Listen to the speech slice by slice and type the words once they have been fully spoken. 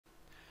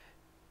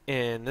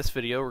In this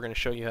video, we're going to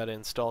show you how to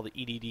install the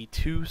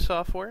eDD2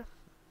 software.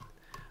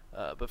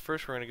 But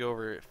first, we're going to go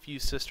over a few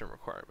system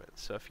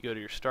requirements. So if you go to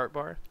your start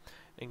bar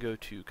and go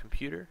to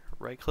Computer,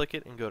 right-click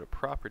it and go to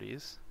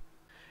Properties,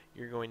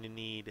 you're going to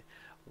need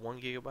 1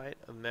 GB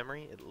of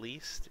memory at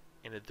least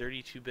and a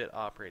 32-bit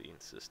operating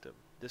system.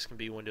 This can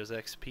be Windows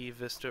XP,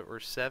 Vista, or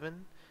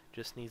 7.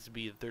 Just needs to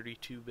be a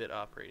 32-bit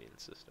operating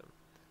system.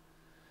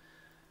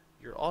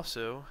 You're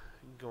also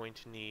going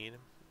to need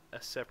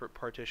a separate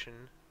partition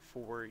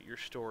for your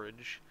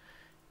storage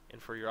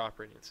and for your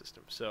operating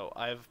system. So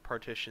I've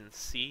partitioned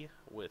C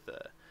with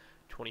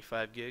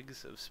 25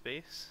 gigs of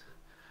space.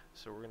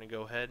 So we're going to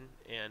go ahead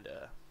and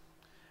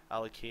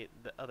allocate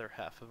the other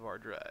half of our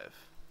drive.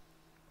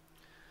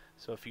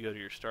 So if you go to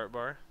your start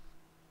bar,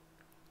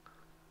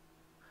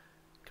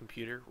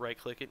 Computer, right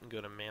click it and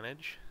go to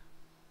Manage,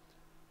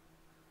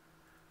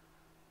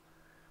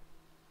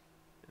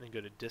 and then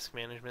go to Disk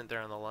Management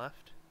there on the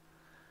left.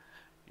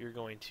 You're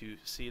going to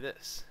see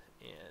this,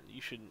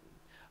 and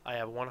I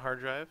have one hard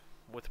drive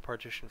with a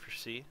partition for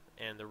C,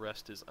 and the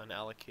rest is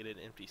unallocated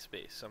empty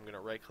space. So I'm going to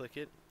right click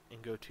it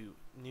and go to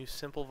New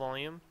Simple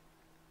Volume.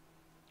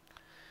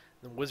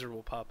 The wizard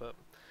will pop up.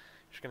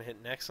 You're just going to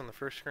hit Next on the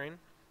first screen.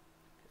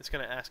 It's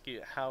going to ask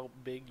you how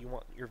big you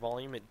want your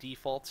volume. It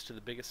defaults to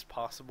the biggest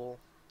possible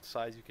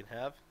size you can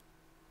have.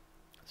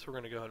 So we're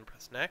going to go ahead and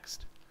press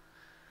Next.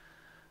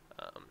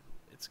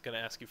 It's going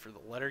to ask you for the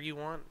letter you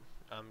want.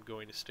 I'm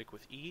going to stick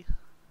with E.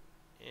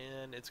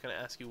 And it's going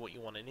to ask you what you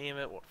want to name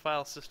it, what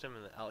file system,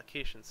 and the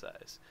allocation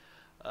size.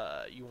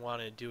 You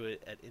want to do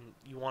it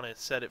you want to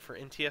set it for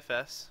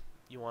NTFS.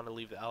 You want to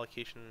leave the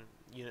allocation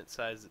unit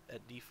size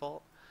at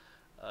default.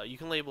 You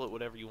can label it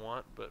whatever you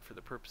want, but for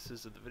the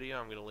purposes of the video,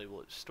 I'm going to label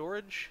it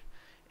storage.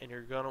 And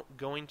you're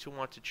going to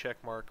want to check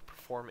mark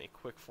perform a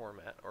quick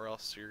format, or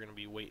else you're going to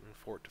be waiting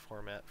for it to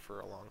format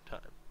for a long time.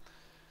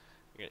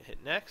 You're going to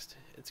hit Next.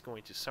 It's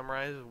going to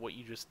summarize what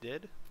you just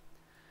did,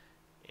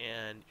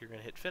 and you're going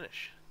to hit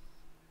Finish.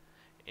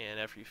 And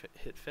after you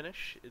hit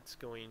Finish, it's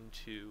going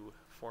to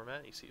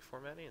format. You see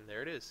formatting, and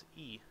there it is,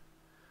 E,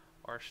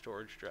 our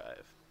storage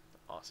drive.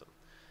 Awesome.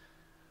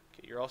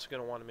 Okay, you're also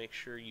going to want to make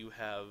sure you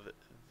have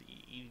the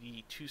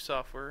eDD2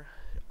 software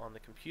on the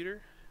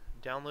computer,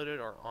 downloaded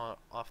or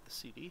off the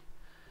CD.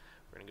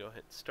 We're going to go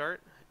ahead and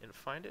start and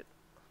find it.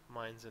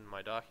 Mine's in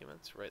my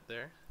documents right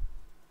there.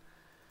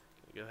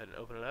 Go ahead and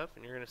open it up,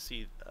 and you're going to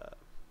see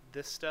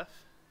this stuff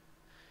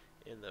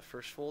in the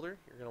first folder.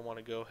 You're going to want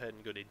to go ahead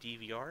and go to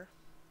DVR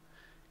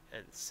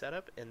and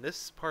Setup, and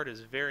this part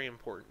is very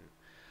important.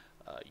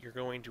 You're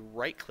going to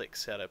right-click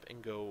Setup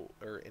and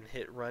and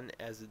hit Run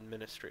as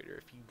Administrator.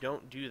 If you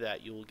don't do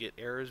that, you will get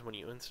errors when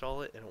you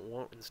install it, and it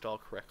won't install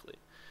correctly.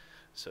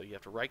 So you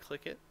have to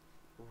right-click it,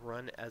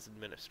 Run as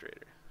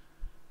Administrator.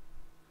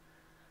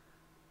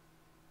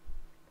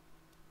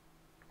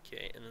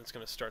 Okay, and then it's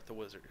going to start the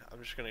wizard. I'm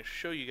just going to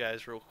show you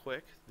guys real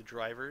quick the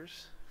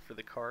drivers for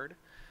the card.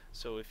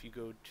 So if you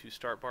go to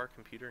Start Bar,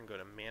 Computer, and go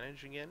to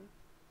Manage again,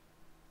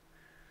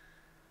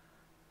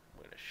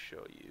 I'm going to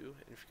show you.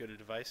 And if you go to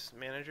Device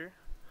Manager,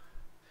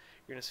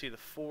 you're going to see the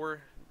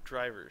 4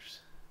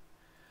 drivers.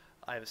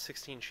 I have a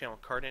 16-channel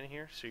card in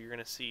here, so you're going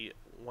to see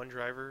 1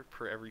 driver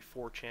per every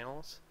 4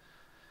 channels.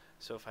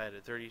 So if I had a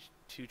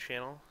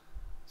 32-channel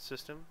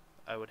system,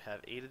 I would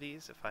have 8 of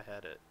these. If I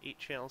had an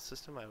 8-channel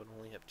system, I would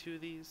only have 2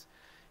 of these.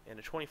 And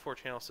a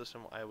 24-channel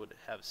system, I would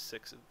have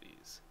 6 of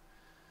these.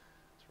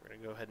 So we're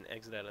going to go ahead and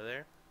exit out of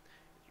there.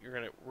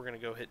 We're going to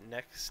go hit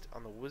Next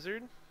on the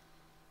wizard.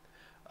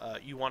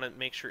 You want to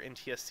make sure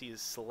NTSC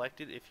is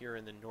selected if you're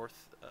in the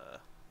North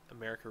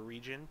America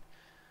region,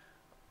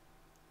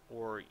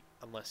 or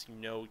unless you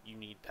know you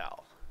need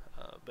PAL.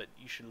 But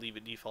you should leave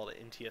it default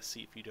at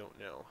NTSC if you don't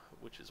know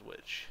which is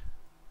which.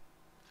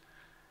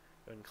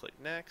 Go ahead and click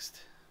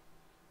Next.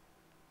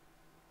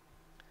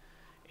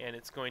 And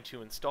it's going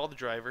to install the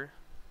driver,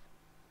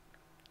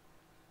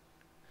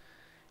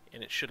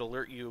 and it should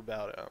alert you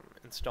about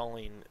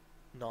installing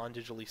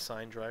non-digitally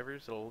signed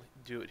drivers. It'll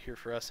do it here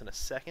for us in a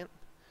second.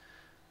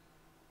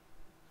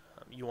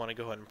 You want to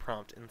go ahead and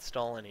prompt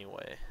install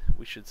anyway.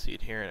 We should see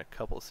it here in a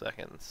couple of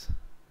seconds.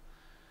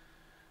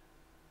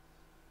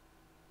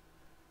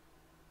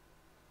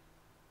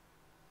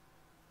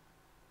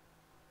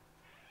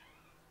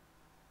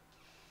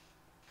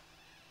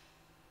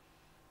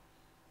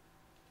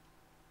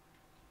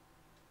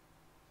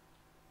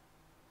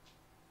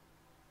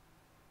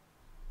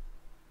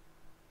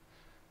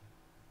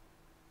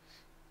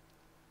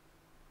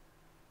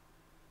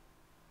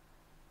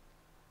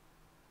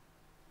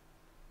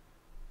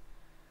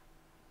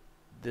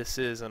 This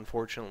is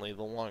unfortunately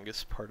the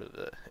longest part of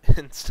the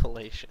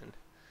installation.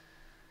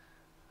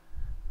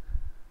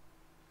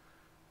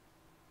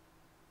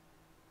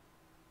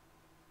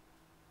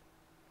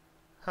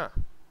 Huh.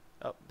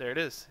 Oh, there it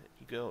is.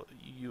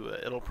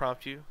 It'll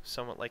prompt you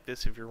somewhat like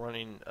this if you're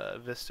running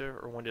Vista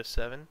or Windows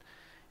 7,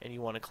 and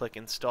you want to click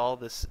Install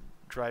this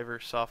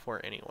driver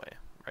software anyway,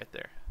 right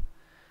there.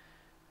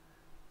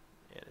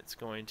 And it's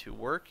going to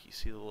work. You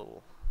see the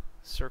little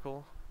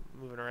circle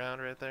moving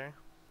around right there.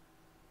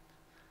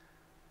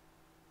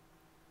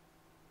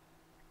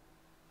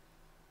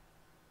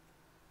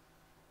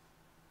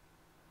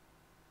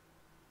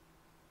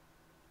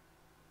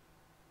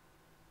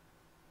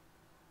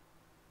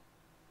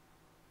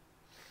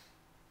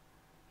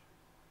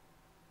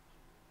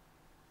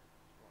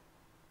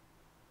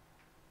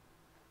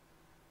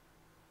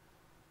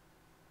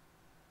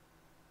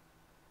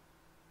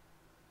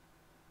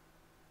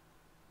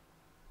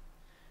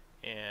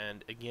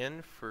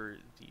 again for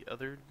the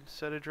other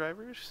set of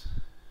drivers.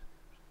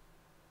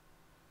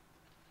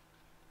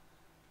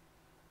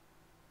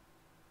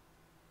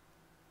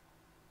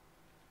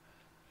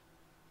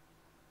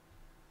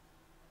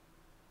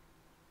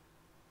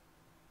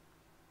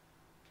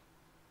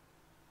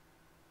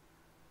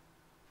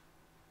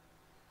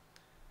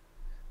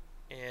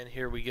 And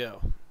here we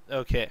go.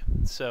 Okay,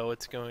 so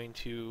it's going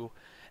to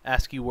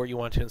ask you where you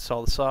want to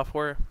install the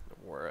software,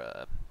 or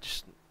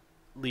just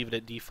leave it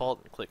at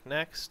default and click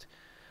next.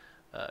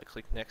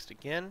 Click next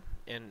again,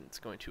 and it's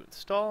going to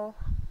install.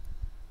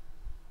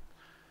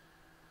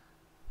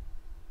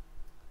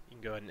 You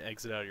can go ahead and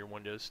exit out of your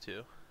Windows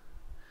too.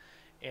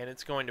 And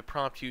it's going to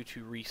prompt you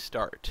to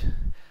restart.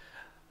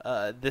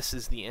 This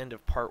is the end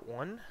of part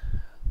 1.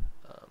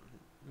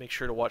 Make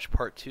sure to watch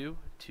part 2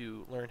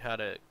 to learn how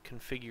to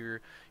configure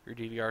your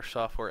DVR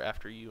software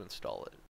after you install it.